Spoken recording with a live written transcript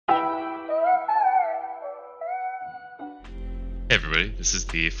Hey everybody, this is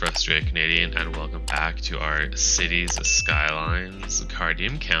the Frustrated Canadian and welcome back to our Cities Skylines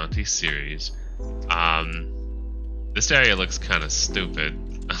Cardium County series. This area looks kind of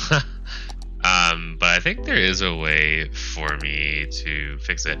stupid, but I think there is a way for me to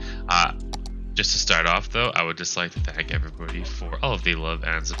fix it. Just to start off though, I would just like to thank everybody for all of the love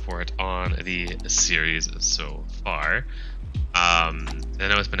and support on the series so far. I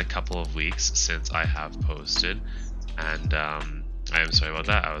know it's been a couple of weeks since I have posted, and I am sorry about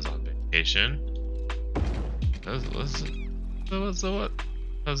that. I was on vacation. What?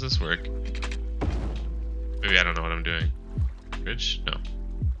 How does this work? Maybe I don't know what I'm doing. Bridge? No.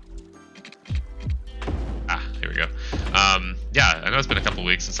 Here we go. Yeah, I know it's been a couple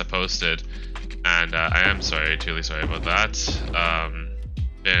weeks since I posted, and I am sorry, truly sorry about that.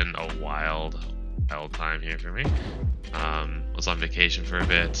 Been a wild time here for me. Was on vacation for a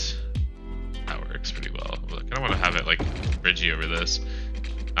bit. That works pretty well. Look, I don't want to have it like bridgy over this.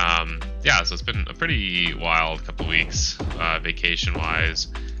 Yeah, so it's been a pretty wild couple weeks, vacation wise.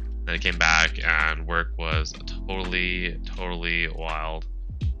 Then I came back and work was totally wild.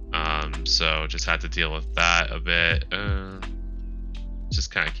 So just had to deal with that a bit. Just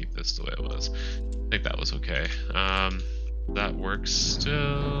kind of keep this the way it was. I think that was okay. That works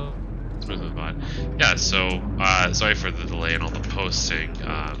still. Smooth fine. Yeah, so sorry for the delay in all the posting.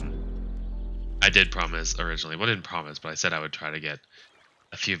 I did promise originally. Well, I didn't promise, but I said I would try to get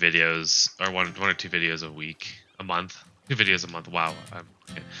a few videos, or one or two videos a month. 2 videos a month. Wow.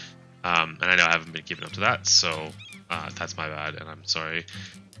 Okay. And I know I haven't been keeping up to that, so that's my bad, and I'm sorry.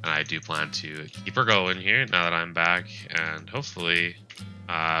 And I do plan to keep her going here now that I'm back, and hopefully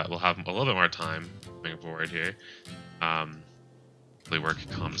we'll have a little bit more time moving forward here. Hopefully work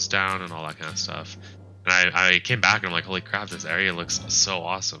calms down and all that kind of stuff. And I came back and I'm like, holy crap, this area looks so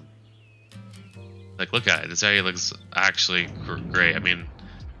awesome. Like, look at it. This area looks actually great. I mean,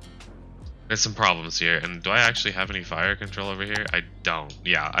 there's some problems here. And do I actually have any fire control over here? I don't.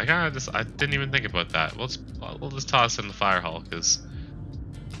 Yeah, I didn't even think about that. We'll just toss in the fire hall, because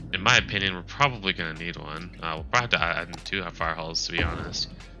in my opinion, we're probably gonna need one. We'll probably have to add 2 fire halls, to be honest.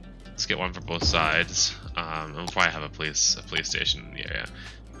 Let's get one for both sides. And we'll probably have a police station in the area.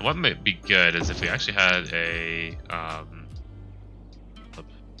 What might be good is if we actually had a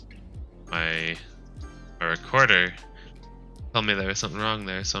my recorder tell me there was something wrong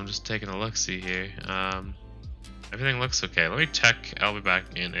there, so I'm just taking a look-see here. Everything looks okay. Let me check. I'll be back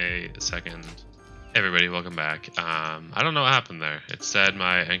in a second. Hey everybody, welcome back. I don't know what happened there. It said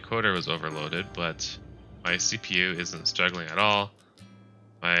my encoder was overloaded, but my CPU isn't struggling at all.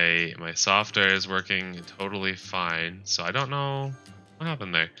 My software is working totally fine, so I don't know what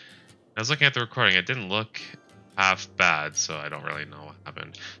happened there. I was looking at the recording. It didn't look half bad, so I don't really know what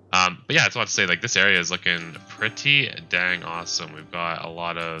happened. But yeah, I just want to say, like, this area is looking pretty dang awesome. We've got a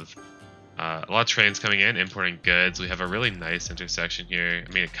lot of trains coming in, importing goods. We have a really nice intersection here.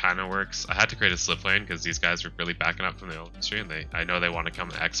 I mean, it kind of works. I had to create a slip lane because these guys were really backing up from the industry, and I know they want to come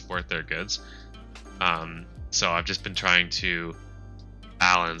and export their goods. So I've just been trying to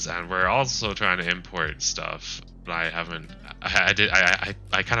balance, and we're also trying to import stuff. But I haven't.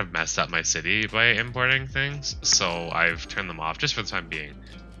 I kind of messed up my city by importing things, so I've turned them off just for the time being.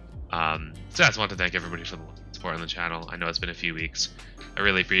 So I just want to thank everybody for the support on the channel. I know it's been a few weeks. I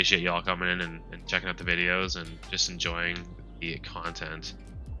really appreciate you all coming in and checking out the videos and just enjoying the content.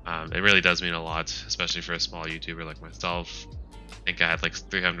 It really does mean a lot, especially for a small YouTuber like myself. I think I had like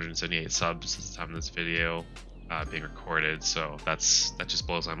 378 subs at the time of this video being recorded, so that just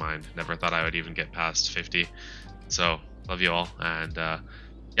blows my mind. Never thought I would even get past 50. So love you all, and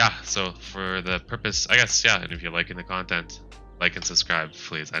yeah, so for the purpose, I guess, yeah, and if you're liking the content, like and subscribe,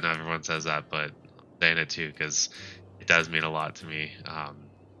 please. I know everyone says that, but I'm saying it too because it does mean a lot to me.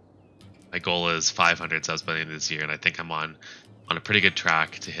 My goal is 500 subs by the end of this year, and I think I'm on a pretty good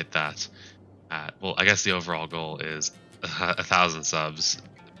track to hit that. Well, I guess the overall goal is 1,000 subs,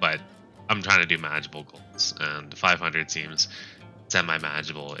 but I'm trying to do manageable goals, and 500 seems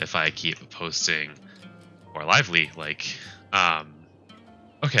semi-manageable if I keep posting more lively. Like,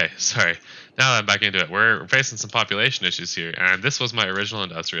 okay, sorry. Now that I'm back into it, we're facing some population issues here, and this was my original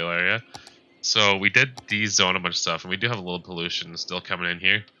industrial area. So we did de-zone a bunch of stuff, and we do have a little pollution still coming in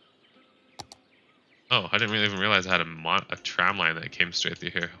here. Oh, I didn't really even realize I had a tram line that came straight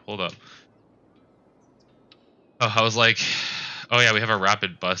through here. Hold up. Oh, I was like, oh yeah, we have a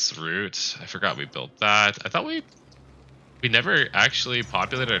rapid bus route. I forgot we built that. I thought we never actually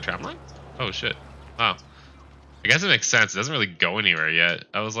populated a tram line? Oh shit. Wow. I guess it makes sense. It doesn't really go anywhere yet.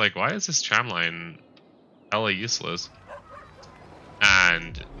 I was like, why is this tram line hella useless?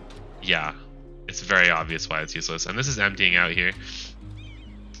 And yeah, it's very obvious why it's useless. And this is emptying out here.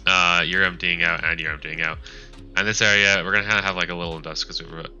 You're emptying out and you're emptying out. And this area, we're gonna have like a little industrial,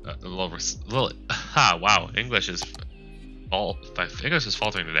 because wow, English is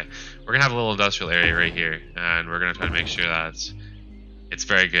faltering today. We're gonna have a little industrial area right here, and we're gonna try to make sure that it's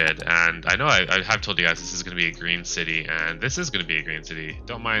very good. And I know I have told you guys this is gonna be a green city, and this is gonna be a green city.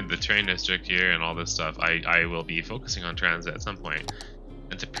 Don't mind the train district here and all this stuff. I will be focusing on transit at some point.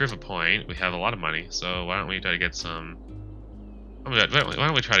 And to prove a point, we have a lot of money, so why don't we try to get some? Why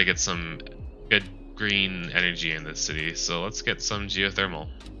don't we try to get some good green energy in this city? So let's get some geothermal.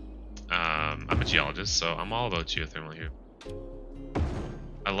 I'm a geologist, so I'm all about geothermal here.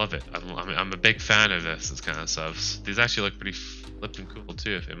 I love it. I'm a big fan of this kind of stuff. These actually look pretty flippin' cool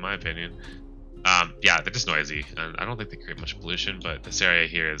too, in my opinion. Yeah, they're just noisy, and I don't think they create much pollution, but this area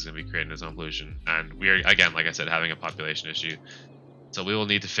here is going to be creating its own pollution. And we are, again, like I said, having a population issue. So we will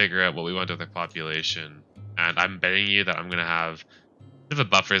need to figure out what we want with our population. And I'm betting you that I'm going to have a bit of a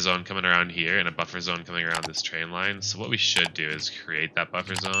buffer zone coming around here and a buffer zone coming around this train line. So what we should do is create that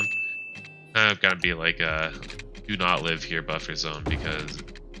buffer zone. Kind of going to be like a do not live here buffer zone, because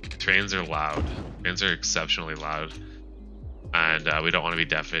trains are loud. Trains are exceptionally loud. And we don't want to be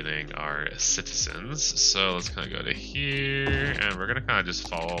deafening our citizens. So let's kind of go to here, and we're going to kind of just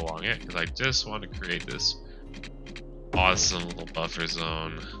follow along it, because I just want to create this awesome little buffer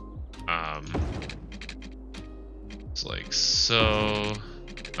zone. It's like so,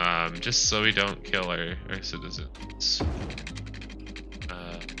 just so we don't kill our citizens.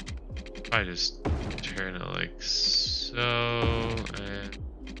 I just turn it like so, and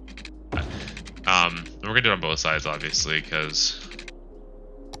we're gonna do it on both sides, obviously, because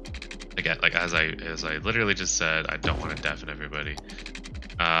again, like as I literally just said, I don't want to deafen everybody.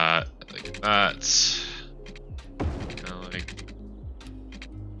 Like that. Like,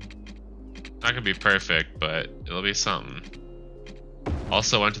 not gonna be perfect, but it'll be something.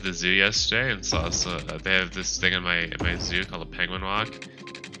 Also went to the zoo yesterday and saw they have this thing in my zoo called a penguin walk,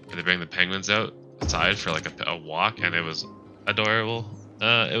 where they bring the penguins outside for like a walk, and it was adorable.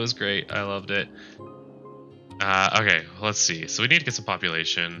 It was great. I loved it. Okay, let's see. So we need to get some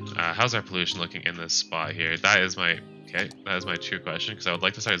population. How's our pollution looking in this spot here? That is my true question, because I would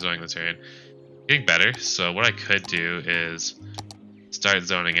like to start zoning this area. Getting better. So what I could do is start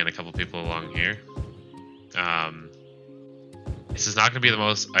zoning in a couple people along here. This is not going to be the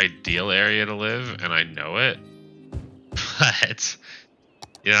most ideal area to live, and I know it. But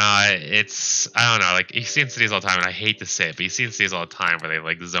you know, I don't know. Like, you see in cities all the time, and I hate to say it, but you see in cities all the time where they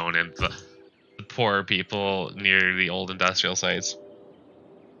like zone in the poor people near the old industrial sites.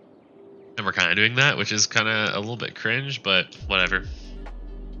 And we're kind of doing that, which is kind of a little bit cringe, but whatever.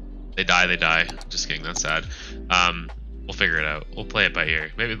 They die. Just kidding, that's sad. We'll figure it out. We'll play it by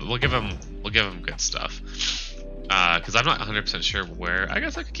ear. Maybe we'll give them good stuff. Because I'm not 100% sure where. I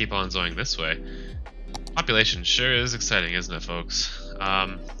guess I could keep on zoning this way. Population sure is exciting, isn't it, folks? Is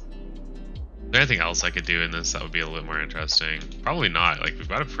there anything else I could do in this that would be a little bit more interesting? Probably not. Like, we've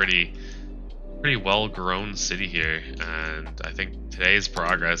got a pretty well-grown city here, and I think today's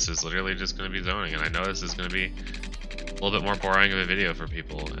progress is literally just going to be zoning. And I know this is going to be a little bit more boring of a video for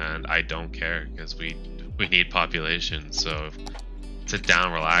people, and I don't care, because we need population. So sit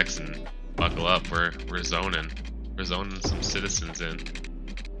down, relax, and buckle up. We're zoning. We're zoning some citizens in.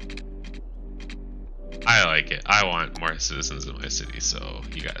 I like it. I want more citizens in my city, so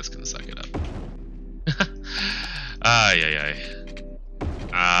you guys can suck it up.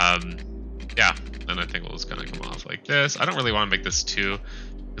 Yeah, and I think we'll just kind of come off like this. I don't really want to make this too,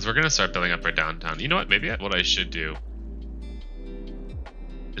 because we're going to start building up our downtown. You know what? Maybe what I should do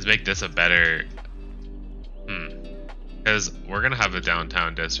is make this a better... Because we're going to have a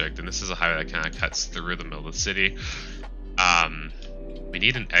downtown district, and this is a highway that kind of cuts through the middle of the city. We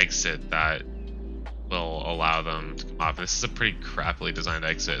need an exit that will allow them to come off. This is a pretty crappily designed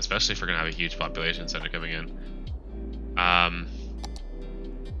exit, especially if we're going to have a huge population center coming in.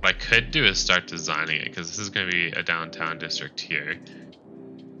 What I could do is start designing it, because this is going to be a downtown district here.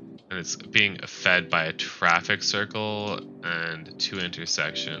 And it's being fed by a traffic circle and 2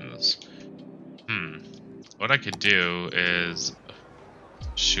 intersections. What I could do is...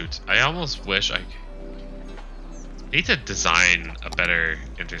 Shoot, I almost wish I need to design a better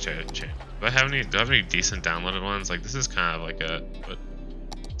interchange. Do I have any decent downloaded ones? Like, this is kind of like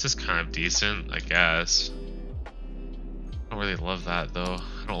this is kind of decent, I guess. I don't really love that though.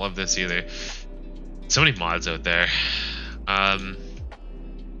 I don't love this either. So many mods out there. Let's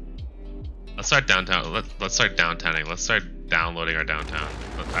start downtown. Let's start downtowning. Let's start downloading our downtown.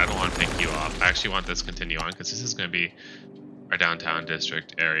 I don't want to take you off. I actually want this to continue on, because this is going to be our downtown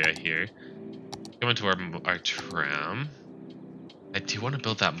district area here. Go into our tram. I do want to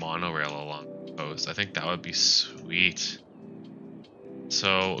build that monorail along the coast. I think that would be sweet.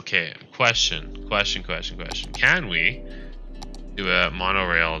 So, okay, question. Can we do a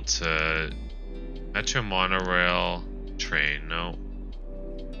monorail to metro monorail train? No.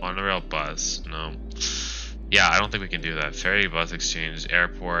 Monorail bus? No. Yeah, I don't think we can do that. Ferry, bus exchange,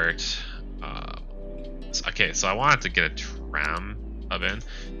 airport. Okay, so I wanted to get a tram hub in.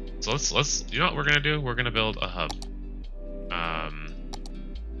 So let's you know what we're gonna do? We're gonna build a hub.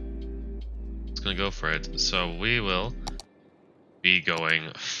 It's gonna go for it. So we will be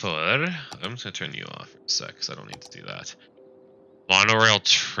going for. I'm just gonna turn you off for a sec because I don't need to do that. Monorail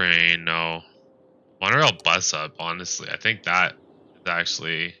train, no. Monorail bus hub, honestly, I think that is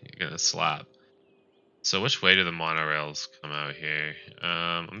actually gonna slap. So which way do the monorails come out here?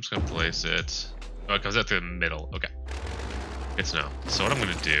 I'm just gonna place it. Oh, it comes out through the middle. Okay. Good to know. So what I'm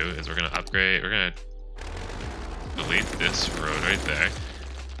gonna do is we're gonna upgrade. We're gonna delete this road right there,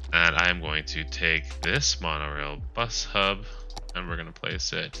 and I am going to take this monorail bus hub, and we're gonna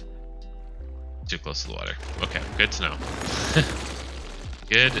place it too close to the water. Okay, good to know.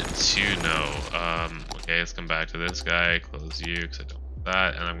 Good to know. Okay, let's come back to this guy. Close you because I don't want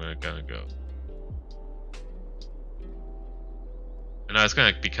that, and I'm gonna go. I know it's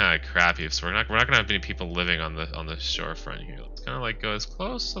gonna be kind of crappy, so we're not gonna have any people living on the shorefront here. Let's kind of like go as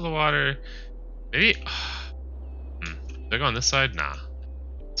close to the water. Maybe. They're going this side? Nah,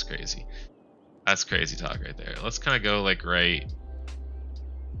 that's crazy. That's crazy talk right there. Let's kind of go like right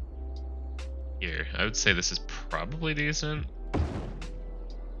here. I would say this is probably decent.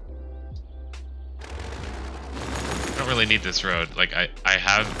 I don't really need this road. Like I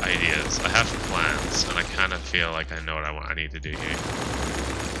have ideas, I have plans, and I kind of feel like I know what I need to do here.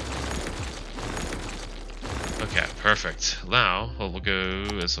 Okay, perfect. Now what we'll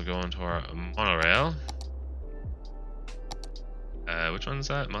go is we'll go into our monorail. Which one's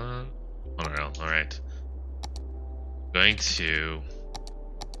that? Monorail. All right. Going to.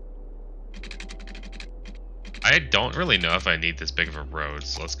 I don't really know if I need this big of a road,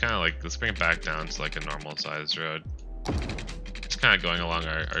 so let's kind of like let's bring it back down to like a normal sized road. Just kind of going along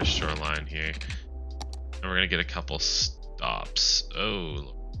our shoreline here, and we're gonna get a couple stops.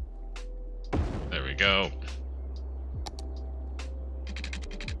 Oh, there we go.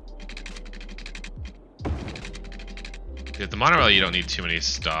 With the monorail, you don't need too many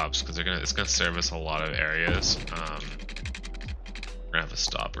stops because it's gonna service a lot of areas. We're gonna have a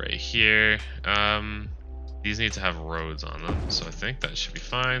stop right here. These need to have roads on them, so I think that should be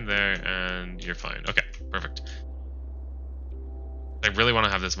fine there, and you're fine. Okay, perfect. I really want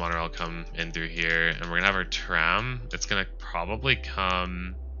to have this monorail come in through here, and we're gonna have our tram. It's gonna probably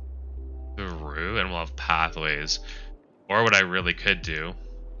come through, and we'll have pathways. Or what I really could do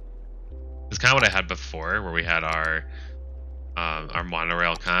is kind of what I had before, where we had our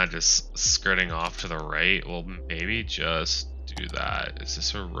monorail kind of just skirting off to the right. We'll maybe just do that. Is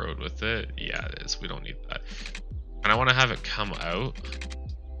this a road with it? Yeah, it is. We don't need that. And I want to have it come out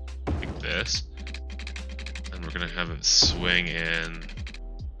like this, and we're gonna have it swing in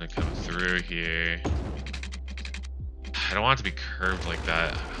and come through here. I don't want it to be curved like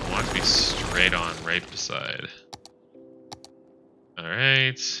that. I want it to be straight on right beside.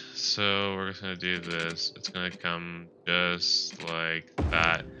 Alright, so we're just gonna do this. It's gonna come just like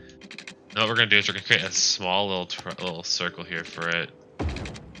that. Now what we're gonna do is we're gonna create a small little circle here for it.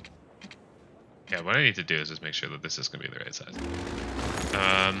 Yeah, what I need to do is just make sure that this is gonna be the right size.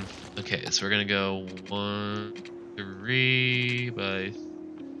 Okay, so we're gonna go 1, 3 by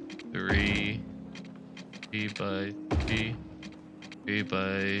 3, 3 by 3, 3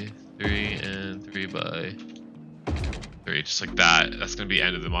 by 3, and 3 by 3, just like that. That's gonna be the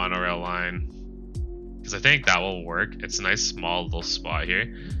end of the monorail line, because I think that will work. It's a nice small little spot here.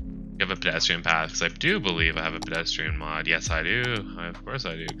 You have a pedestrian path, because I do believe I have a pedestrian mod. Yes, I do. Of course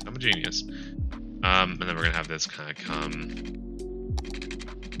I do, because I'm a genius. And then we're gonna have this kind of come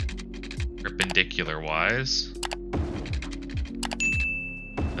perpendicular wise,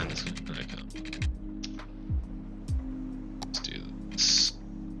 and this is gonna come. Let's do this.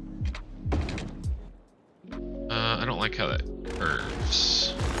 I don't like how that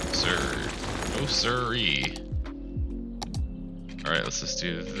curves. No siree. Alright, let's just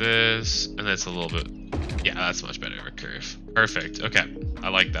do this, and that's a little bit, yeah, that's much better of a curve. Perfect, okay, I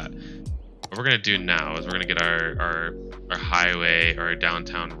like that. What we're gonna do now is we're gonna get our highway, our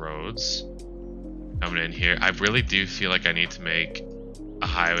downtown roads coming in here. I really do feel like I need to make a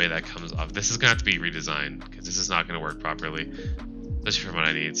highway that comes off. This is gonna have to be redesigned, because this is not gonna work properly, especially for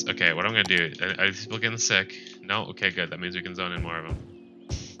my needs. Okay, what I'm gonna do, are these people getting sick? No? Okay, good, that means we can zone in more of them.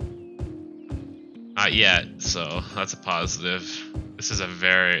 Not yet, so that's a positive. This was a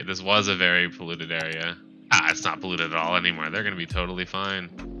very polluted area. It's not polluted at all anymore. They're gonna be totally fine.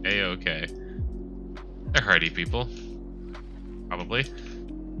 A-okay. They're hardy people. Probably.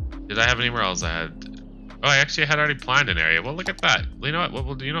 Did I have anywhere else I had? Oh, I actually had already planned an area. Well, look at that. Well, you know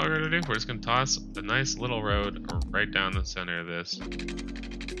what? You know what we're gonna do? We're just gonna toss a nice little road right down the center of this.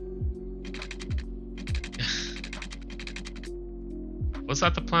 Was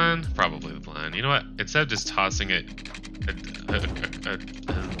that the plan? Probably the plan. You know what? Instead of just tossing it a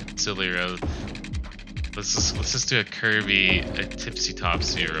silly road, let's just do a curvy, a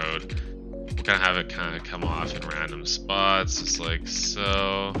tipsy-topsy road. We're gonna have it kind of come off in random spots, just like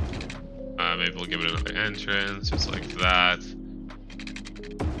so. Maybe we'll give it another entrance, just like that,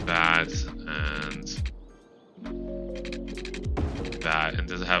 and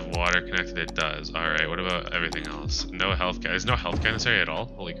does it have water connected? It does. Alright, what about everything else? No health guy. There's no health guy in this area at all?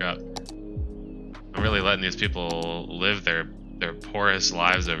 Holy crap. I'm really letting these people live their poorest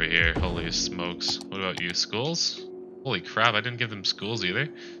lives over here. Holy smokes. What about you? Schools? Holy crap, I didn't give them schools either.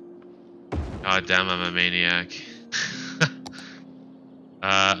 God damn, I'm a maniac.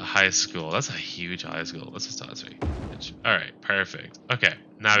 High school. That's a huge high school. Let's just toss it. Alright, perfect. Okay,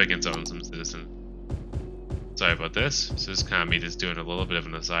 now we can zone some citizens. Sorry about this. This is kind of me just doing a little bit of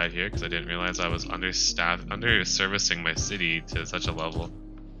an aside here because I didn't realize I was under-servicing my city to such a level.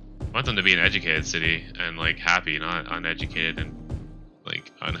 I want them to be an educated city and like happy, not uneducated and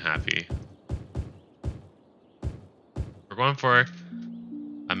like unhappy. We're going for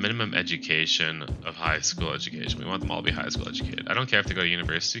a minimum education of high school education. We want them all to be high school educated. I don't care if they go to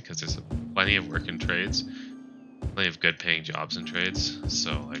university because there's plenty of work in trades, plenty of good paying jobs in trades.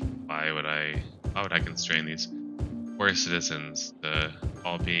 So like, why would I constrain these poor citizens to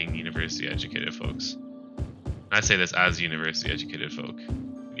all being university educated folks? And I say this as university educated folk.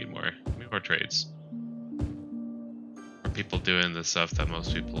 We need more trades. More people doing the stuff that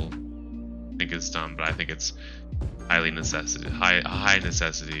most people think is dumb, but I think it's high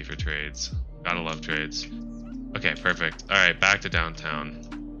necessity for trades. Gotta love trades. Okay, perfect. Alright, back to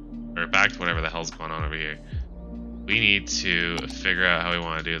downtown. Or back to whatever the hell's going on over here. We need to figure out how we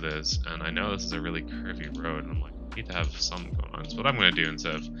want to do this. And I know this is a really curvy road, and I'm like, I need to have something going on. So what I'm going to do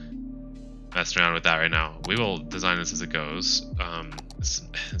instead of messing around with that right now, we will design this as it goes.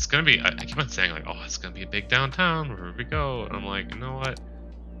 It's going to be, I keep on saying like, oh, it's going to be a big downtown wherever we go. And I'm like, you know what?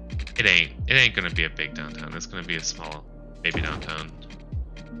 It ain't gonna be a big downtown. It's gonna be a small baby downtown.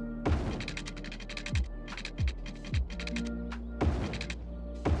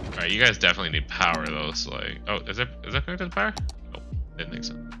 Alright, you guys definitely need power though, so like, oh, is that connected to power? Oh, didn't think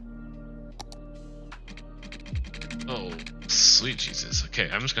so. Oh, sweet Jesus. Okay,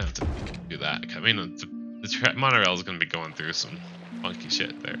 I'm just gonna have to do that. I mean, the monorail is gonna be going through some funky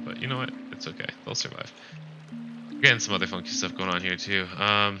shit there, but you know what? It's okay. They'll survive. We're getting some other funky stuff going on here too.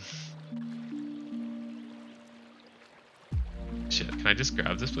 Shit, can I just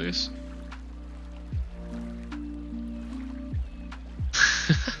grab this, please?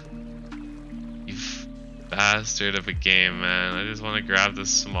 You bastard of a game, man. I just want to grab this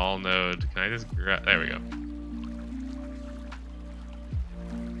small node. Can I just grab... There we go.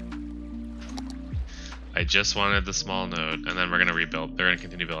 I just wanted the small node, and then we're going to rebuild. They're going to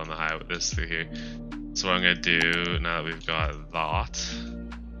continue building the highway with this through here. So what I'm going to do, now that we've got that,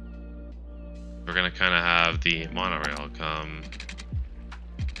 we're going to kind of have the monorail come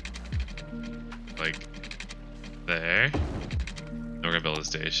like there. And we're going to build a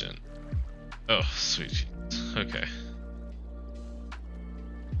station. Oh, sweet. Okay.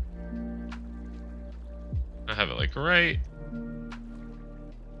 I have it like right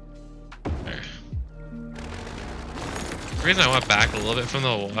there. The reason I went back a little bit from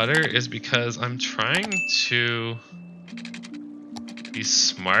the water is because I'm trying to be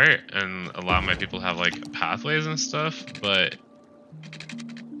smart and allow my people to have like pathways and stuff, but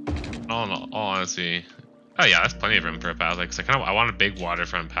all honesty, oh yeah, that's plenty of room for a pathway because I want a big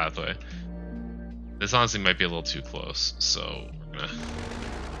waterfront pathway. This honestly might be a little too close, so we're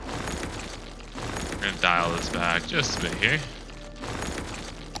gonna dial this back just a bit here.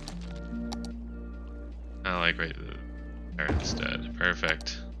 I like right there instead.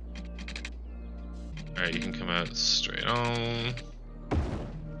 Perfect. Alright, you can come out straight on.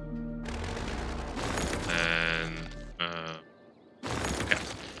 And okay.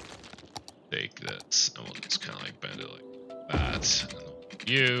 Take this and we'll just kinda like bend it like that. And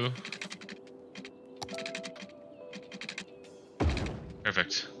you.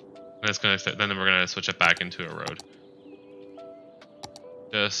 Perfect. And it's gonna fit, then we're gonna switch it back into a road.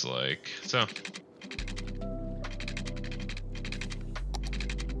 Just like so.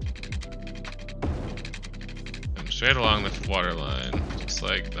 straight along the water line, just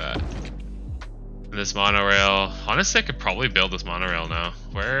like that. And this monorail, honestly I could probably build this monorail now.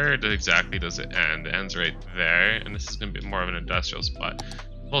 Where exactly does it end? It ends right there, and this is going to be more of an industrial spot.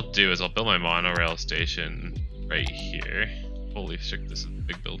 What I'll do is I'll build my monorail station right here. Holy shit, this is a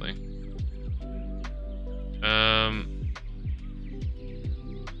big building. Gonna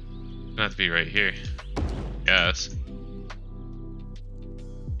have to be right here. Yes.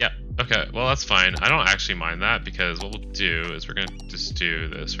 Yeah, okay, well that's fine. I don't actually mind that because what we'll do is we're gonna just do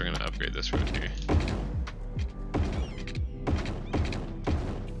this. We're gonna upgrade this road here.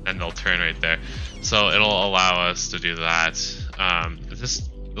 And they'll turn right there. So it'll allow us to do that. This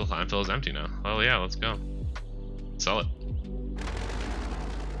the landfill is empty now. Oh yeah, let's go. Sell it.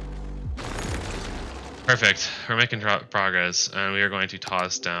 Perfect. We're making progress, and we are going to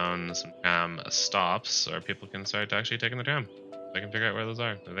toss down some tram stops so our people can start actually taking the tram. I can figure out where those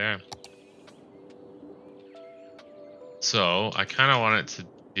are. There they are. So I kind of want it to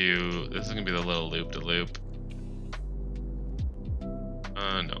do. This is gonna be the little loop-de-loop.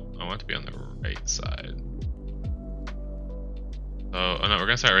 No, I want it to be on the right side. Oh no, we're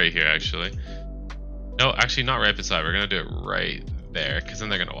gonna start right here actually. No, actually not right beside. We're gonna do it right there, because then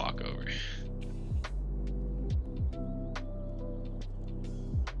they're gonna walk over.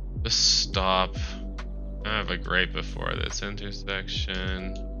 Just stop. Like right before this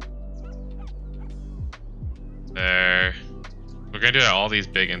intersection. There. We're gonna do it at all these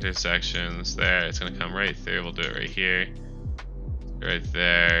big intersections. There, it's gonna come right through. We'll do it right here. Right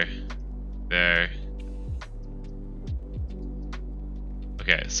there. There.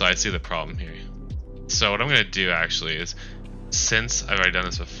 Okay, so I see the problem here. So what I'm gonna do actually is, since I've already done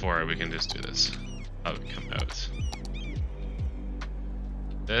this before, we can just do this. How would it come out?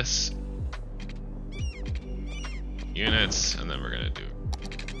 This. Units, and then we're gonna do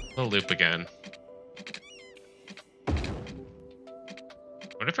a loop again.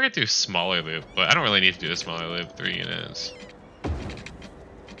 What if I could do a smaller loop? But I don't really need to do a smaller loop, 3 units.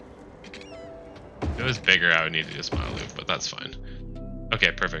 If it was bigger, I would need to do a smaller loop, but that's fine.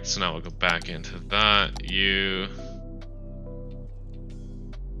 Okay, perfect. So now we'll go back into that.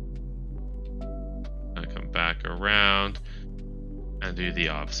 I'll come back around and do the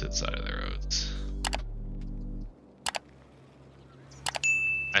opposite side of the roads.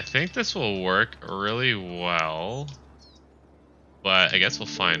 I think this will work really well, but I guess we'll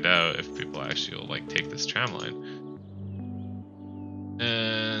find out if people actually will like take this tram line.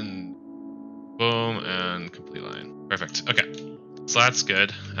 And boom, and complete line. Perfect. Okay, so that's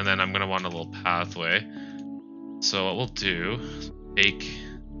good. And then I'm gonna want a little pathway. So what we'll do is take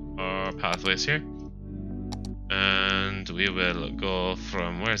our pathways here, and we will go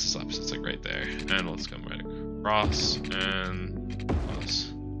from, where's this opposite? It's like right there, and we'll just come right across and across.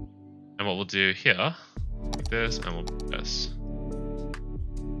 And what we'll do here, like this, and we'll do this.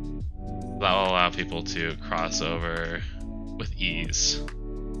 That will allow people to cross over with ease.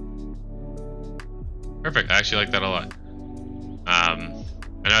 Perfect, I actually like that a lot. I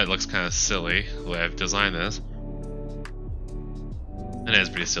know it looks kind of silly the way I've designed this. It is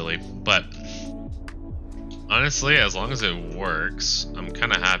pretty silly, but honestly, as long as it works, I'm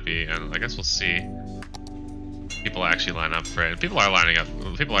kind of happy, and I guess we'll see. People actually line up for it. People are lining up.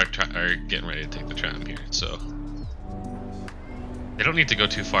 People are getting ready to take the tram here, so they don't need to go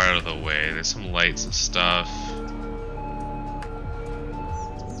too far out of the way. There's some lights and stuff.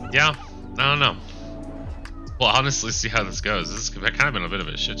 Yeah, I don't know. We'll honestly see how this goes. This has kind of been a bit of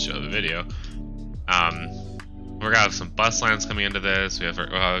a shit show of a video. We're gonna have some bus lines coming into this. We'll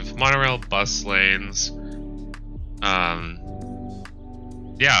have monorail bus lanes.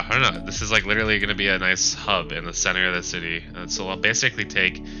 Yeah, I don't know. This is like literally going to be a nice hub in the center of the city. And so I'll basically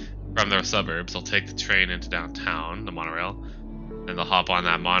take from the suburbs, I'll take the train into downtown, the monorail, and they'll hop on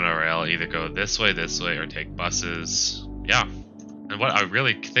that monorail, either go this way, or take buses. Yeah. And what I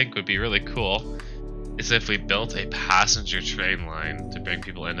really think would be really cool is if we built a passenger train line to bring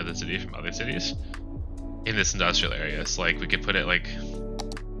people into the city from other cities in this industrial area. So like we could put it like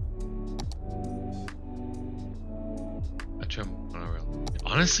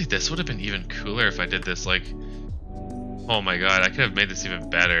honestly, this would have been even cooler if I did this like, oh my god, I could have made this even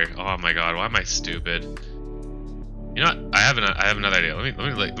better. Oh my god, why am I stupid? You know what? I have another idea.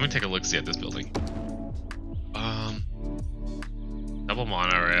 Let me take a look see at this building. Double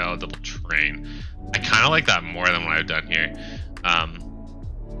monorail, double train. I kind of like that more than what I've done here. I'm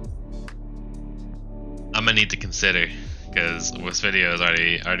gonna need to consider, because this video is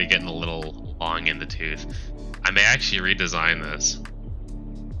already getting a little long in the tooth. I may actually redesign this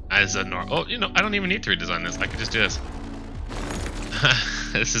as a oh, you know, I don't even need to redesign this. I could just do this.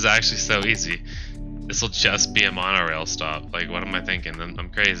 This is actually so easy. This will just be a monorail stop. Like, what am I thinking? I'm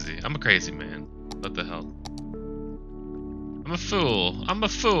crazy. I'm a crazy man. What the hell? I'm a fool. I'm a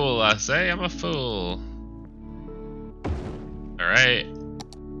fool, I say. I'm a fool. Alright.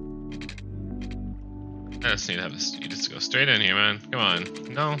 I just need to have you just go straight in here, man. Come on.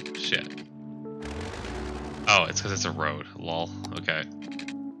 No? Shit. Oh, it's because it's a road. Lol. Okay.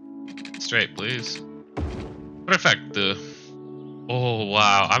 Straight, please. Perfecto. Oh,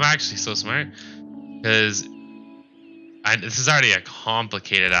 wow. I'm actually so smart. Because this is already a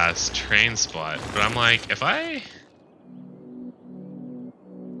complicated ass train spot. But I'm like, if I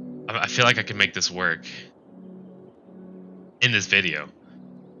feel like I can make this work in this video,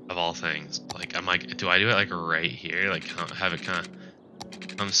 of all things. Like, I'm like, do I do it like right here? Like, have it kind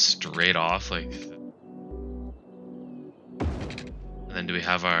of come straight off, like, and then do we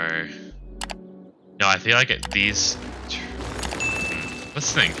have our? No, I feel like these.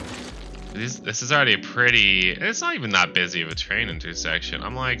 Let's think. This is already a pretty. It's not even that busy of a train intersection.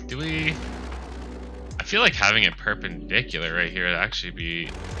 I'm like, do we? I feel like having it perpendicular right here would actually be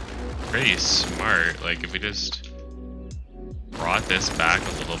pretty smart. Like, if we just brought this back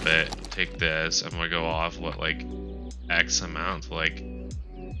a little bit, take this, and we go off what, like X amount. Like,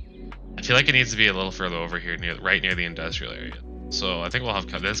 I feel like it needs to be a little further over here, right near the industrial area. So I think we'll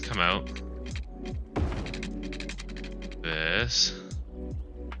have this come out. This.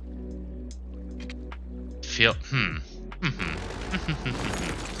 I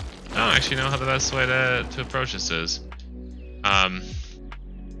don't actually know how the best way to approach this is. I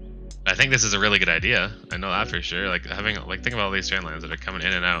think this is a really good idea. I know that for sure. Like, think about all these train lines that are coming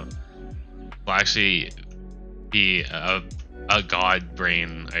in and out. Will actually be a god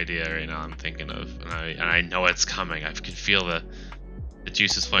brain idea right now. I'm thinking of, and I know it's coming. I can feel the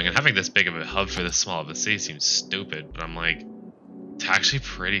juices flowing. And having this big of a hub for this small of a city seems stupid, but I'm like, it's actually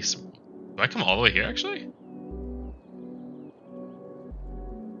pretty small. Do I come all the way here actually?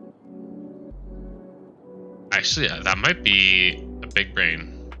 Actually, that might be a big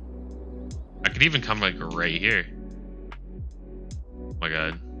brain. I could even come like right here. Oh my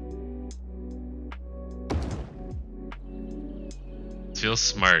god. It feels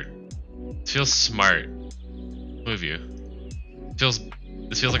smart. It feels smart. Move you. This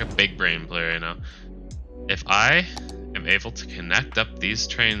feels like a big brain play right now. If I am able to connect up these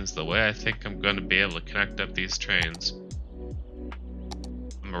trains the way I think I'm going to be able to connect up these trains,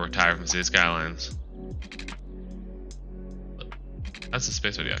 I'm gonna retire from City Skylines. That's the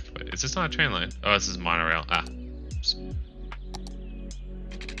space already occupied. Is this not a train line? Oh, this is monorail. Ah. Oops.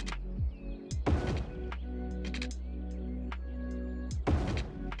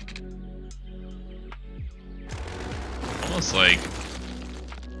 Almost like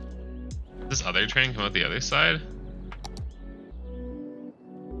this other train come out the other side.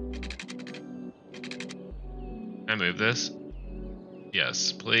 Can I move this?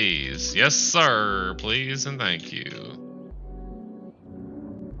 Yes, please. Yes, sir. Please and thank you.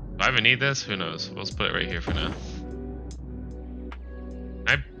 Do I even need this? Who knows? We'll just put it right here for now. Can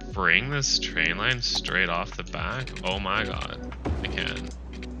I bring this train line straight off the back? Oh my god. I can.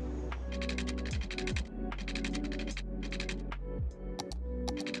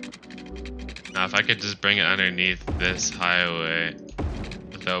 Now if I could just bring it underneath this highway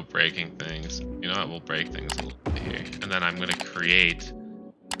without breaking things. You know what? We'll break things a little bit here. And then I'm gonna create.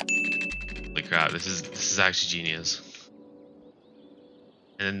 Holy crap, this is actually genius.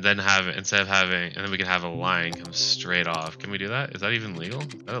 And then have it, instead of having, and then we can have a line come straight off. Can we do that? Is that even legal? Is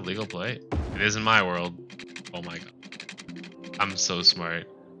that a legal play? It is in my world. Oh my god. I'm so smart.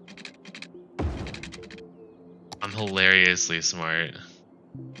 I'm hilariously smart.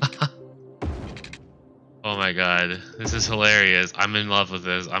 Oh my god. This is hilarious. I'm in love with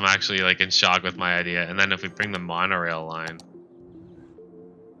this. I'm actually like in shock with my idea. And then if we bring the monorail line,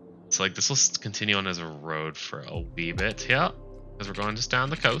 it's like this will continue on as a road for a wee bit. Yeah. Because we're going just down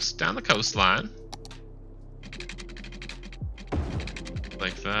the coastline.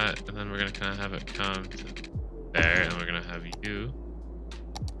 Like that, and then we're gonna kind of have it come to there, and we're gonna have you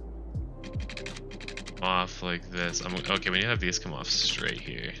off like this. Okay, we need to have these come off straight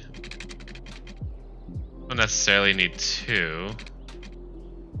here. Don't necessarily need two.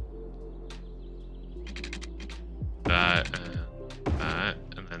 That and that,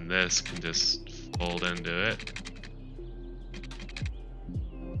 and then this can just fold into it.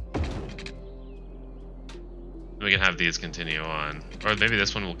 We can have these continue on. Or maybe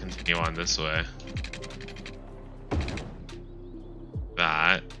this one will continue on this way.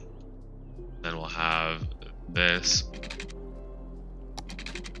 That. Then we'll have this.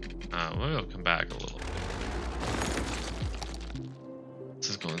 Maybe I'll come back a little bit.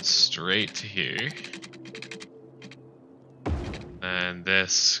 This is going going straight to here. And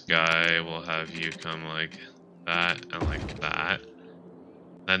this guy will have you come like that and like that.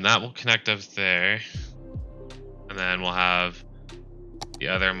 Then that will connect up there. And then we'll have the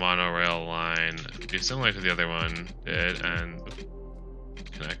other monorail line do similar to the other one did and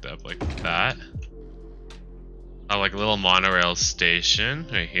connect up like that. Like a little monorail station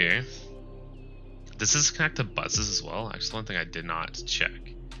right here. Does this connect to buses as well? Actually, one thing I did not check.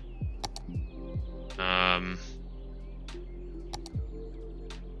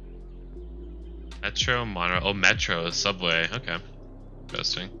 Metro, monorail. Oh, metro, subway. Okay,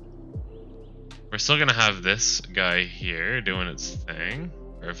 interesting. We're still gonna have this guy here doing its thing.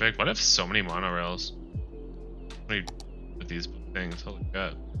 Perfect. What if so many monorails? How many of these things? Holy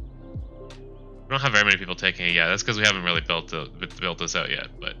crap. We don't have very many people taking it yet. That's because we haven't really built this out yet.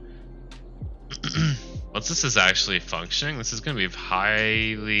 But once this is actually functioning, this is going to be a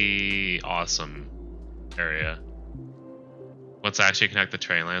highly awesome area. Once I actually connect the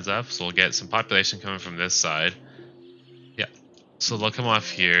train lines up, so we'll get some population coming from this side. Yeah. So they'll come off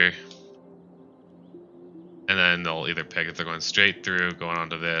here, and then they'll either pick if they're going straight through, going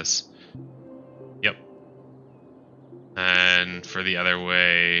onto this. Yep. And for the other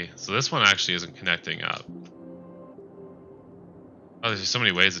way, so this one actually isn't connecting up. Oh, there's so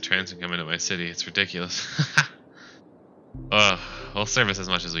many ways the trains can come into my city. It's ridiculous. We'll service as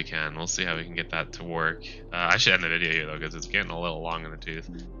much as we can. We'll see how we can get that to work. I should end the video here though, because it's getting a little long in the tooth.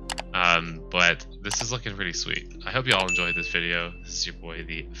 But this is looking pretty sweet. I hope you all enjoyed this video. This is your boy,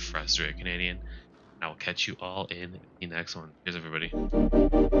 the Frustrated Canadian. And I will catch you all in the next one. Cheers,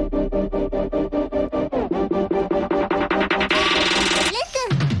 everybody.